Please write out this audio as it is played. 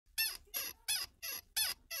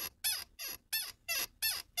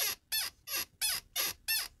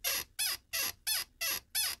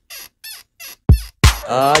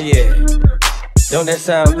Oh yeah, don't that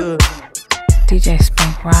sound good?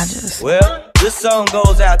 DJ.SPANKK.ROGERS. Well, this song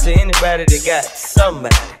goes out to anybody that got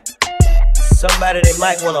somebody they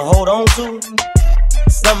might want to hold on to,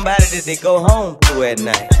 somebody that they go home to at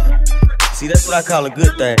night. See, that's what I call a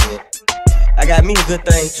good thing. I got me a good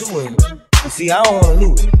thing too, and you see, I don't want to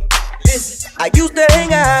lose it. Listen, I used to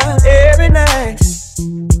hang out every night,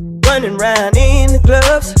 running around in the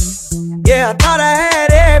clubs. Yeah, I thought I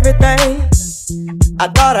had everything. I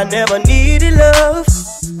thought I never needed love.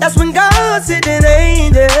 That's when God sent an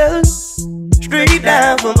angel straight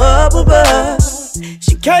down from up above.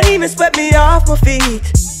 She came and swept me off my feet,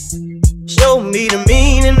 showed me the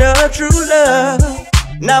meaning of true love.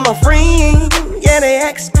 Now my friends, yeah, they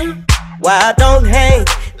ask me why I don't hang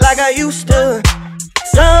like I used to.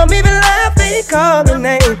 Some even laugh, they call me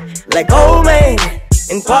names like old man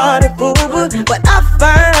and party pooper. But I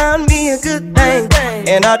found me a good thing,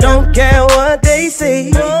 and I don't care what they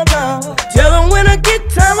say. Tell them when I get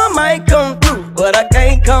time I might come through, but I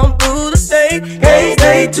can't come through to stay. Can't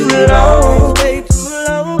stay too long,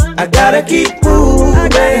 I gotta keep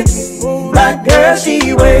moving. My girl,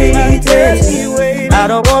 she waiting. I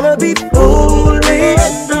don't wanna be foolish.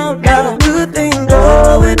 Got a good thing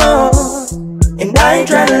going on, and I ain't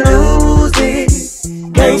tryna lose it.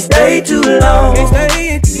 Can't stay too long,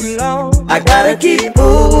 I gotta keep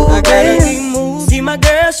moving. See my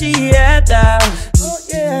girl, she at the house.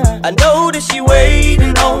 I know that she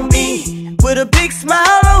waiting on me with a big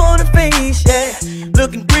smile on her face, yeah.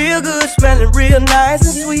 Looking real good, smelling real nice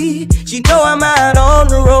and sweet. She know I'm out on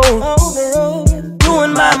the road,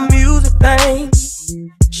 doing my music thing.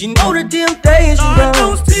 She know the temptation,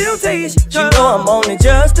 she know I'm only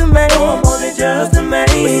just a man.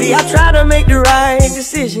 But see, I try to make the right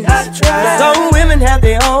decisions. Some women have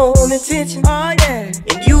their own intentions,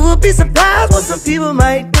 and you will be surprised what some people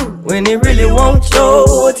might do when they really want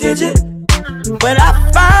your attention. But I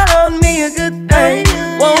found me a good thing,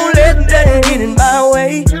 won't let that get in my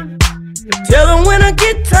way. Tell them when I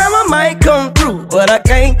get time I might come through, but I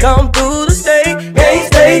can't come through to stay. Can't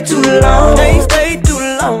stay too long,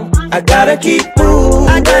 I gotta keep moving.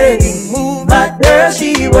 My girl,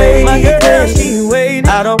 she waiting.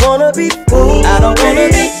 I don't wanna be fooled. Got a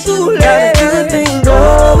good thing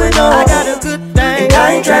going on, I got a good thing, and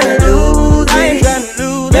I ain't tryna lose it.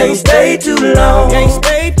 Can't stay too long,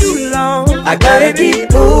 I gotta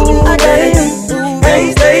keep moving.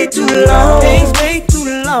 Can't stay too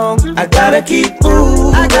long, I gotta keep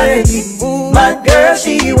moving. My girl,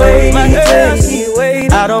 she waiting.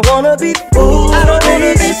 I don't wanna be fooled. Got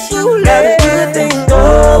a good thing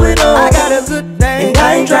going on, I got a good thing, and I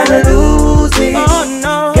ain't tryna lose it.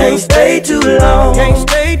 Can't stay too long,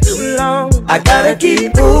 I gotta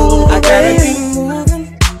keep moving.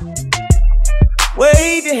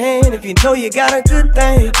 Wave your hand if you know you got a good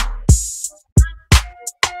thing.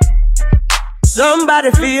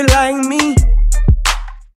 Somebody feel like me,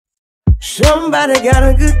 somebody got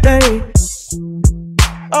a good thing.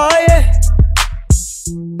 Oh yeah,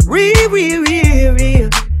 real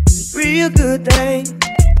good thing.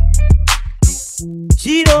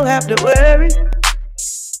 She don't have to worry.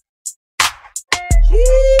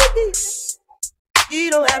 She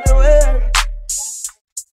don't have to worry.